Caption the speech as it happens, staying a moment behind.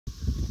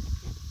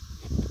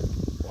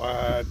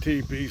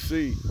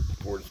YTPC,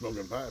 pouring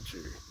smoking pipes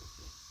here.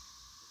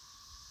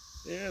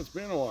 Yeah, it's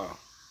been a while.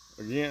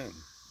 Again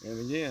and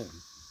again.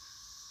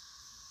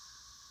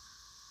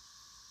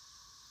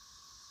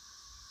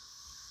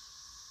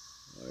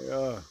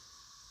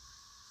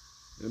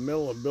 In the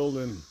middle of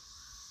building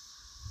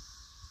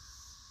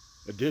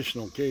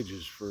additional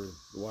cages for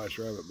the Weiss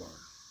Rabbit Barn.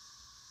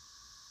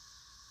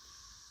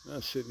 I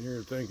was sitting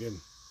here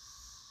thinking,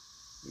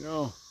 you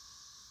know,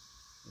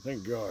 I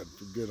thank God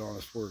for good,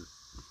 honest work.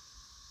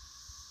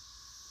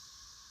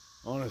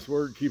 Honest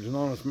work keeps an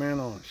honest man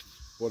honest.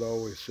 What I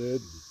always said.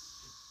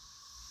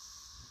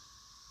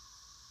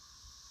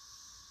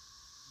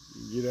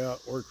 You get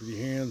out, work with your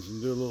hands,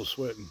 and do a little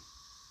sweating.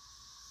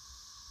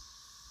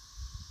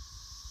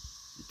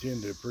 You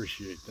tend to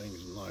appreciate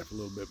things in life a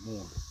little bit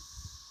more.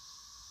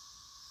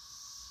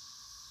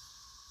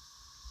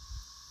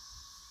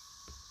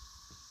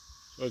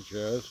 Such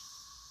as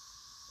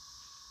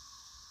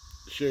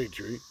the shade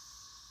tree,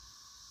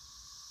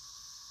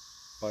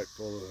 pipe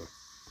full of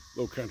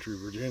Low Country,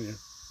 Virginia.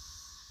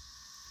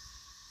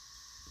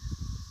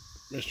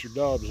 Mr.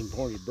 Dobbs and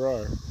Pointed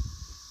Briar,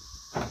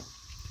 and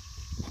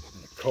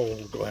a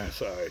cold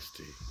glass of iced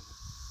tea.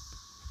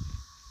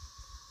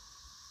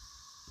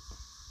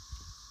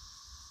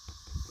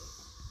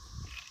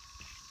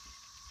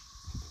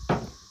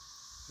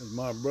 As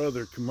my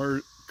brother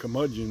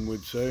Curmudgeon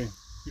would say,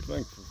 be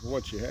thankful for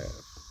what you have.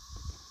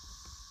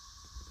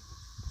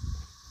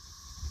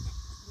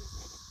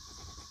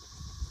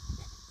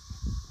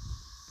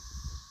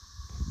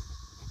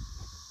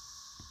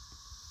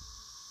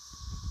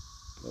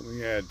 Let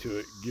me add to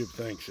it, give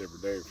thanks every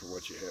day for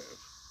what you have.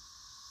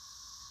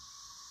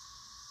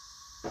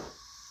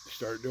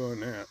 Start doing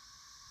that.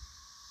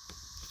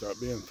 Start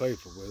being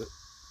faithful with it.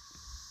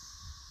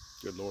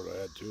 Good Lord,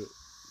 I'll add to it.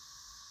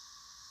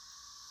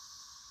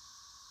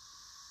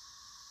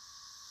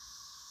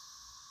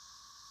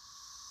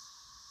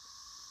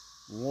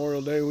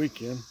 Memorial Day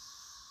weekend.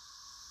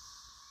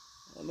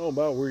 I don't know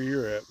about where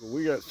you're at, but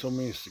we got so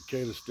many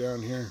cicadas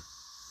down here.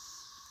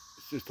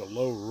 It's just a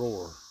low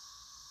roar.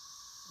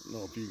 I don't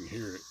know if you can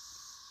hear it.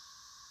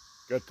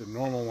 Got the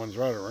normal ones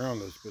right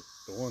around us, but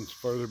the ones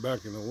further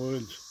back in the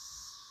woods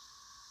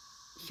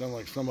sound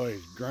like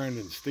somebody's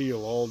grinding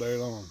steel all day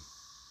long.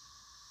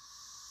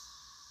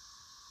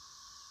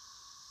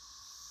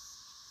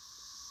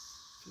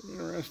 It's an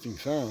interesting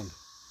sound.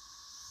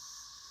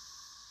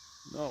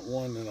 Not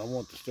one that I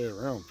want to stay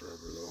around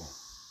forever, though.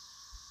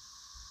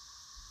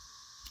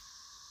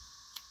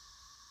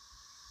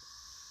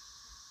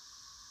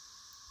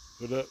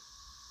 Put up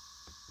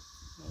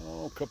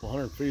a couple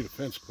 100 feet of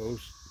fence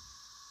posts.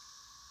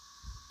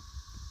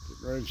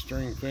 Getting ready to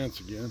string fence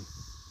again.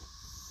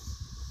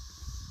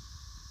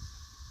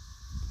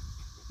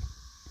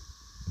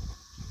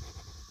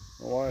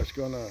 My wife's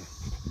gonna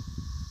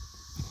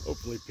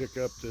hopefully pick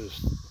up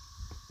this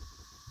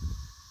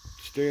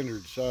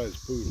standard size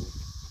poodle.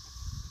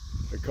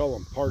 They call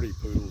them party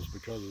poodles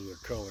because of their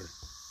color.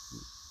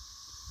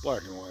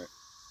 Black and white.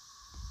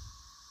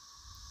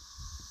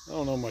 I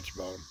don't know much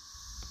about them.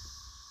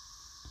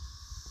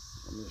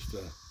 I'm just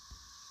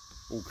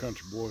a old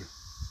country boy.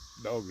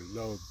 Dog is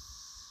dog.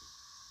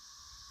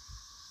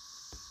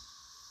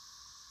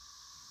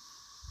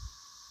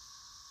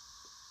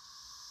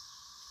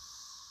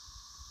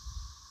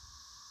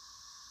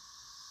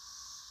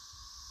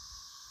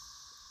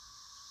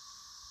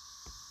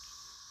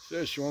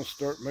 Says she wants to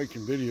start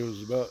making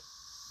videos about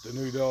the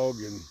new dog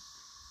and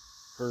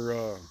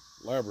her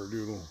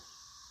Labradoodle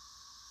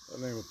by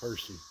the name of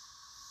Percy.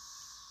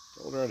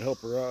 Told her I'd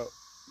help her out.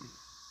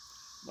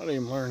 Might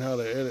even learn how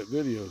to edit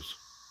videos.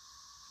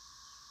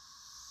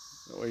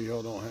 That way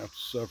y'all don't have to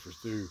suffer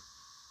through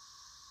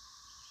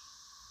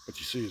what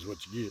you see is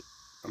what you get.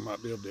 I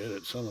might be able to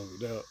edit some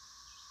of it out.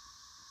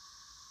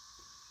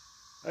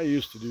 I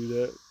used to do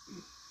that.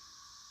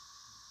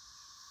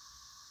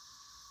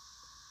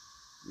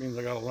 It means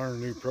I got to learn a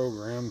new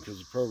program because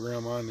the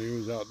program I knew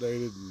is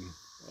outdated and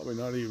probably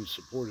not even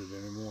supported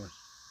anymore.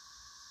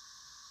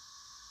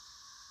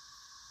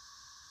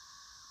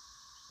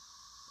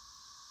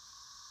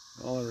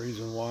 The only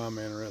reason why I'm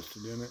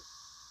interested in it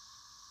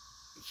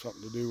is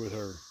something to do with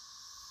her.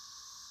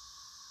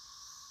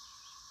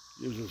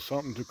 Gives us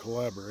something to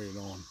collaborate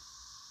on.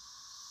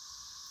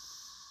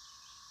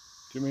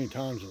 Too many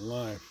times in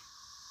life,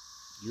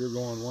 you're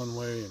going one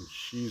way and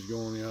she's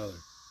going the other.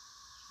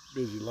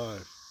 Busy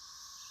life.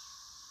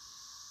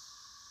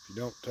 If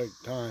you don't take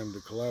time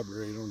to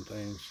collaborate on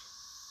things,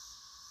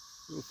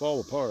 it'll fall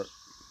apart.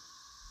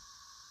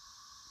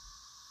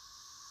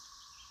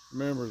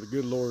 Remember, the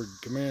good Lord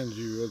commands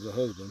you as a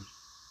husband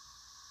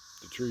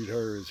to treat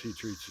her as he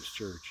treats his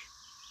church.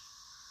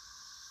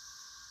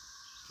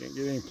 Can't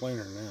get any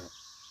plainer than that.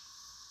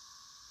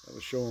 Got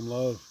to show him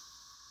love,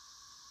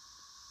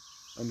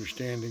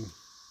 understanding,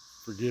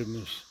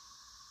 forgiveness.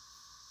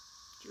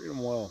 Treat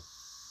them well.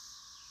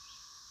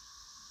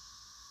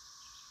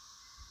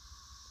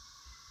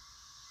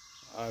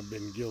 I've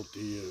been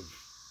guilty of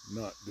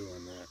not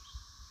doing that.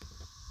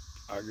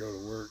 I go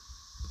to work,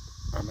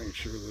 I make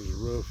sure there's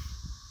a roof,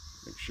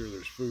 sure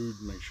there's food,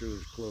 make sure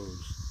there's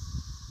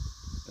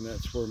clothes. And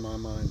that's where my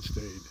mind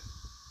stayed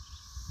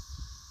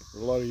for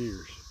a lot of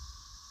years.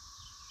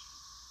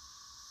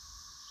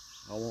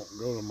 I won't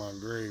go to my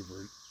grave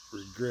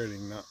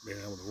regretting not being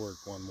able to work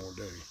one more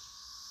day.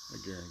 I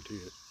guarantee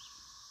it.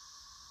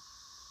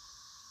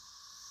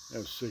 I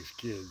have 6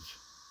 kids.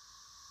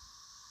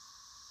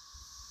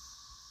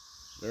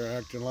 They're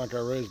acting like I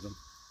raised them.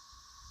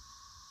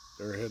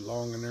 They're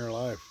headlong in their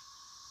life.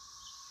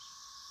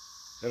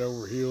 Head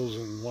over heels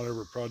in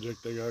whatever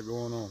project they got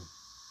going on.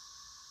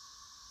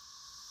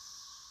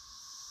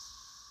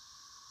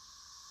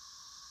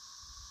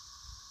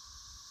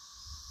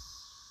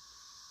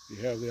 You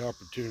have the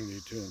opportunity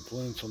to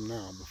influence them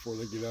now before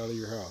they get out of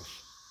your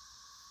house,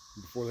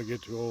 before they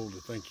get too old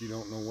to think you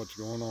don't know what's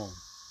going on.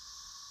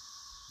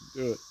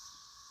 Do it.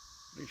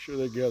 Make sure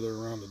they gather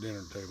around the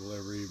dinner table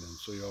every evening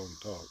so y'all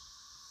can talk.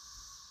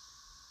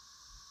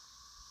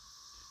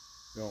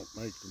 Don't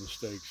make the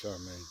mistakes I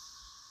made.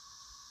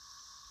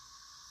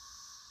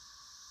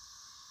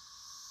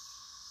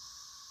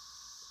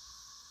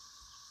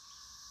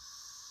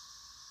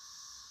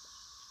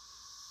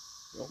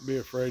 Don't be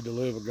afraid to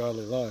live a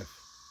godly life.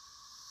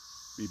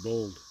 Be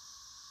bold.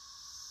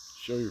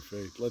 Show your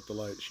faith. Let the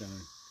light shine.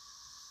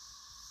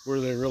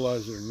 Whether they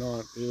realize it or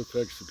not, it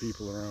affects the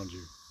people around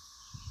you.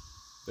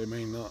 They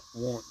may not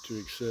want to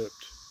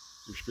accept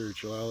your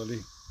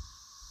spirituality,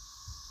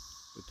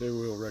 but they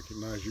will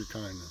recognize your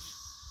kindness.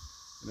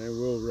 And they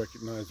will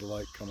recognize the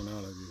light coming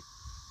out of you.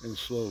 And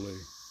slowly,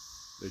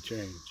 they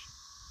change.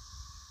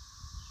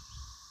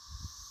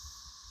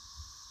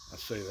 I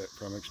say that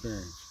from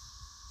experience.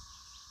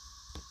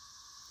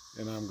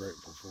 And I'm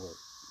grateful for it.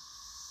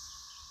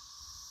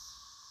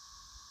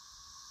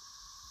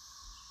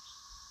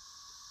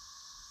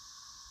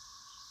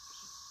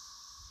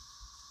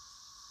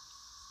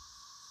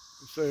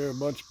 They say a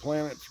bunch of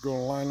planets are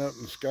going to line up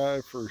in the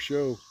sky for a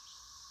show.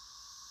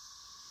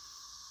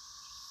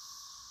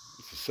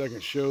 It's the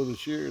second show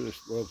this year.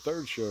 Well, the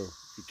third show,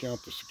 if you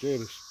count the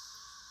cicadas.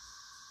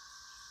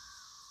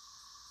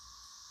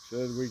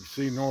 Said we can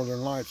see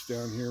northern lights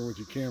down here with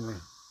your camera.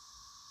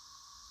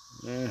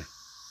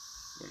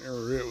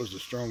 Whenever it was the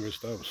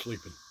strongest, I was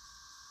sleeping.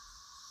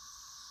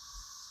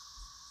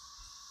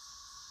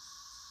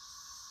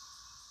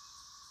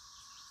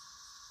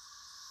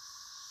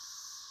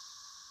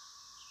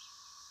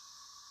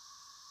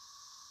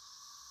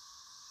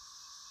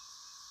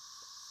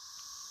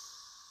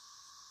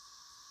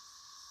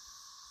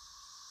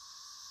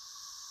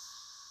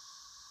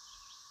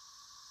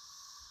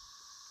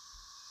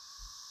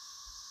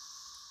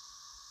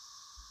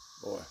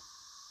 Boy,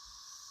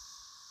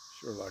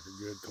 sure like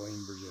a good,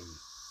 clean Virginia.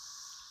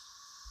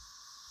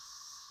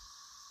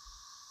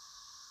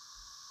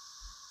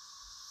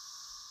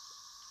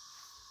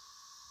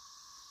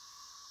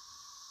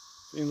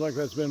 Seems like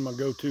that's been my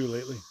go-to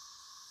lately.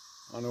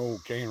 I know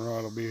old Cane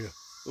Rod will be a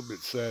little bit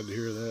sad to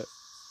hear that.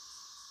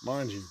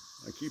 Mind you,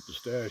 I keep a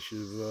stash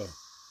of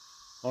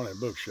haunted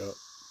bookshop.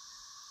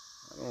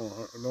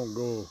 I don't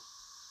go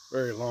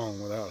very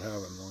long without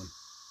having one.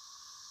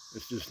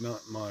 It's just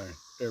not my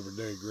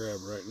everyday grab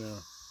right now.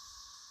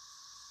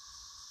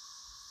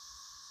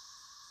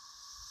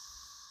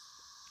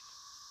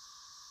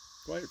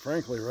 Quite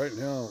frankly, right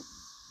now,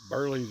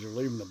 burleys are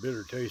leaving a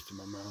bitter taste in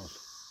my mouth.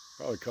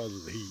 Probably because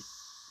of the heat.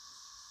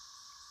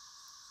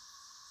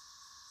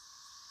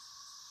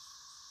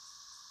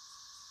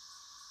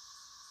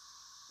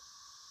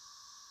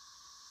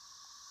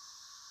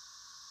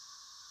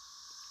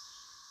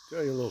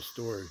 Tell you a little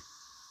story.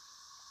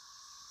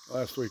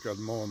 Last week I was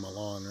mowing my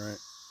lawn, right?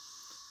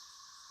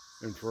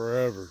 And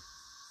forever,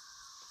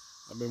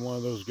 I've been one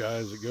of those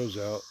guys that goes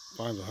out,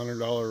 finds a $100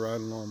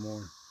 riding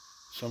lawnmower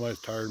somebody's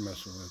tired of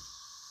messing with.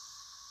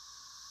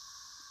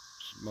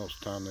 Most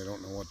of the time they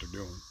don't know what they're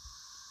doing.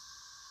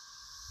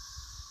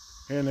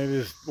 And they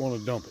just want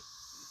to dump it.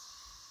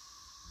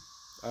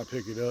 I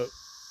pick it up,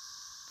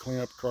 clean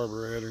up the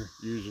carburetor,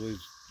 usually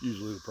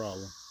the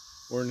problem,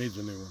 or it needs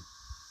a new one.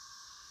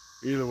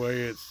 Either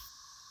way, it's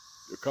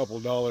a couple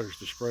of dollars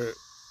to spray it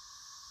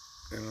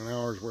and an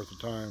hour's worth of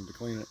time to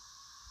clean it.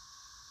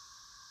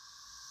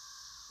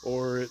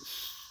 Or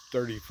it's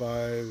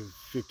 35,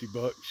 50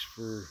 bucks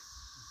for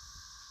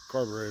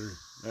carburetor.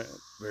 That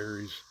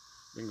varies.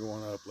 Been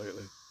going up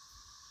lately.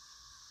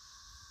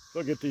 So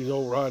I get these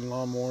old riding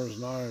lawnmowers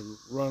and I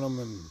run them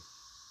and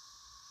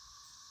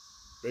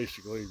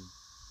basically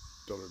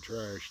till they're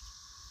trashed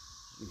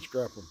and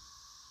scrap them.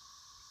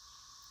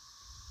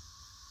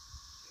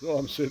 So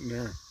I'm sitting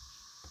there.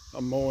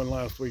 I'm mowing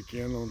last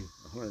weekend on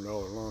a $100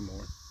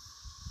 lawnmower.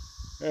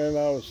 And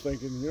I was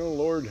thinking, you know,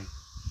 Lord,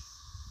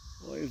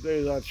 one of these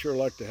days I'd sure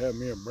like to have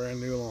me a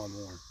brand new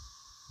lawnmower.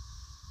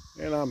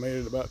 And I made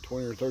it about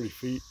 20 or 30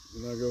 feet.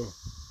 And I go,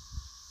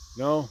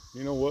 no,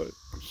 you know what?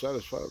 I'm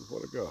satisfied with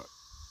what I got.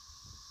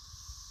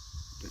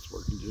 It's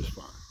working just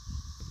fine.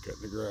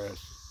 Cutting the grass.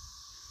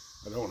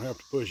 I don't have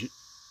to push it.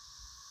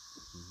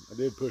 I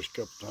did push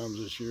a couple times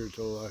this year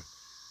until I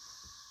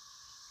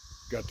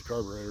got the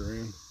carburetor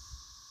in.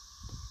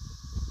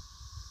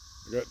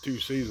 got 2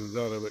 seasons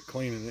out of it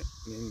cleaning it,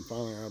 and then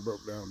finally I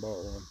broke down and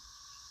bought one.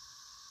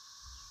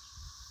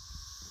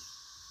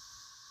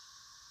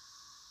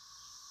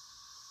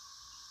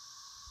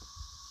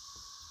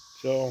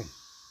 So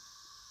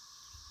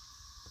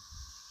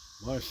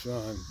my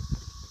son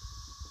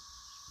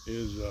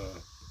is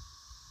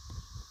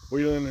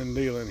wheeling and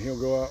dealing. He'll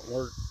go out and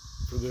work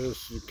for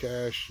this and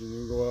cash, and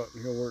he'll go out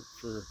and he'll work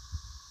for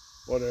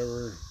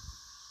whatever,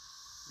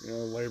 you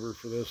know, labor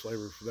for this,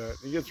 labor for that.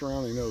 He gets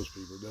around, he knows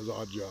people, he does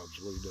odd jobs,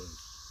 what he does.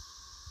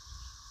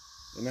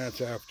 And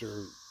that's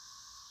after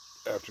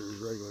his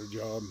regular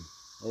job,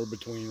 or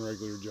between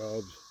regular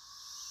jobs.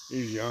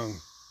 He's young,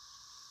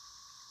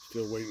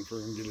 still waiting for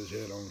him to get his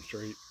head on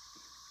straight.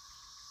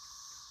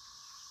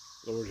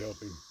 Lord help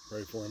him,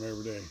 pray for him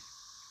every day.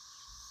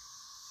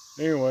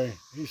 Anyway,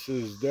 he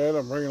says, Dad,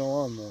 I'm bringing a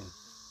lawnmower.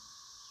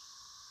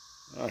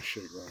 I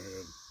shake my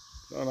head.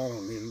 Son, I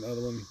don't need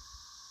another one.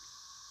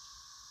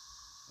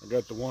 I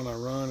got the one I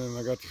run, and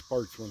I got the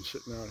Sparks one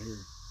sitting out here.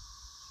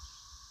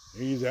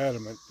 He's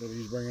adamant that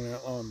he's bringing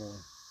that lawnmower.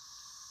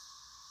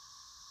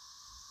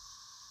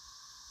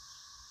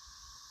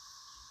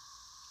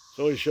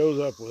 So he shows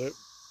up with it,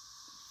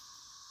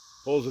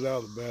 pulls it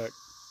out of the back,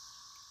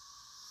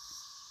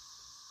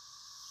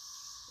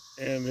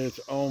 and it's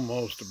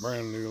almost a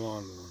brand new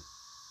lawnmower.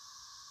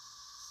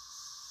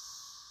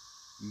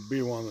 It'll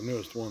be one of the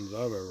newest ones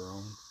I've ever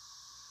owned.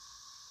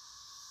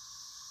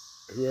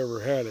 Whoever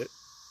had it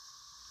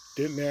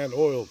didn't add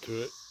oil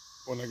to it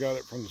when I got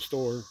it from the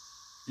store,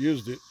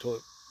 used it till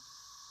it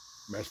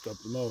messed up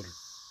the motor.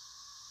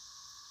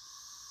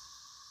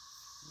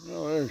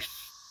 Well, there's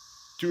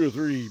 2 or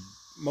 3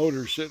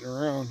 motors sitting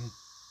around.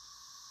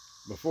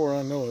 Before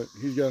I know it,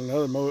 he's got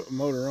another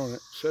motor on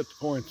it, set the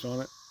points on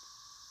it,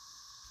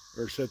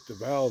 or set the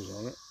valves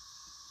on it,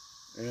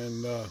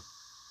 and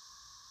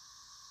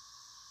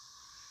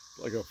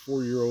like a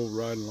 4-year-old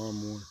riding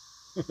lawnmower.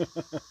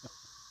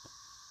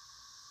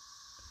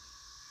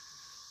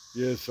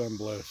 Yes, I'm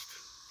blessed.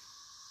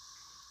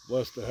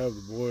 Blessed to have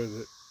the boy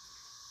that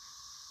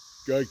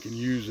God can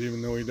use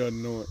even though he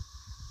doesn't know it.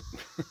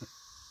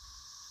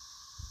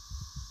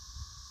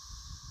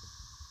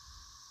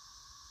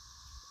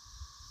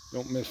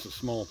 Don't miss the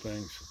small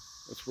things.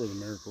 That's where the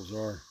miracles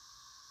are.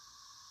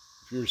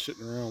 If you're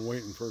sitting around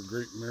waiting for a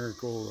great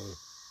miracle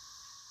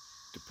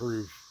to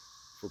prove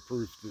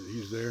that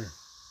he's there,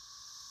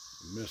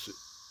 you miss it.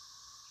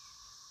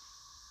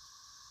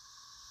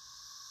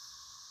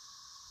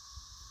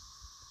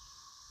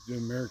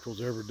 Doing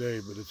miracles every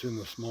day, but it's in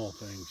the small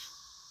things.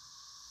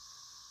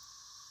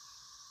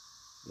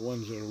 The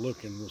ones that are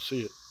looking will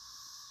see it.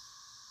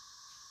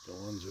 The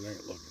ones that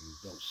ain't looking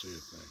don't see a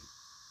thing.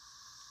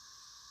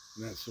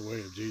 And that's the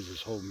way of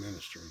Jesus' whole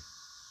ministry.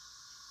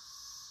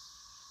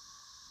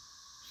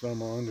 Some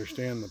will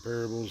understand the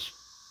parables,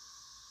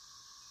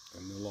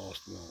 and the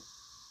lost won't.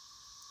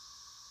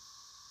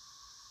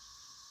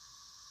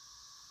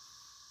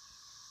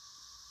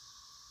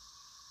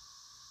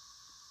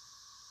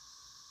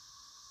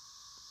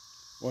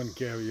 One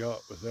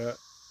caveat with that,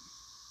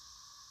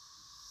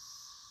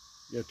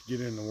 you have to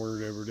get in the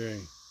Word every day.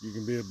 You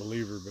can be a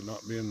believer but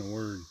not be in the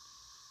Word,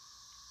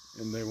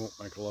 and they won't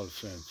make a lot of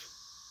sense.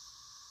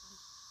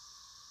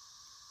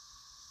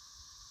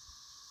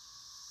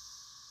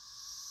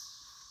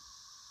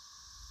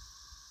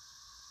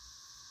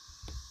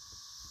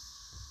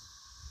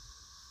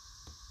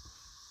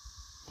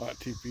 Hot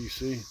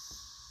TPC,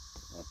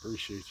 I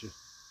appreciate you.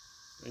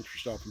 Thanks for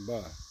stopping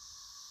by.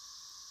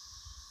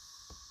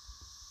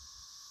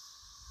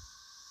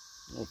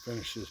 I'll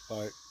finish this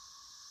pipe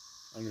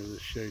under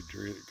this shade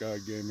tree that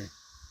God gave me.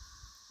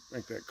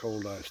 Make that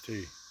cold iced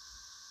tea.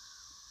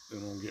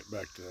 Then we'll get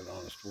back to that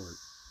honest work.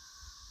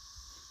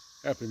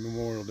 Happy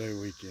Memorial Day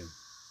weekend.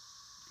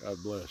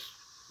 God bless.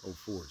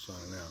 04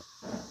 signing out.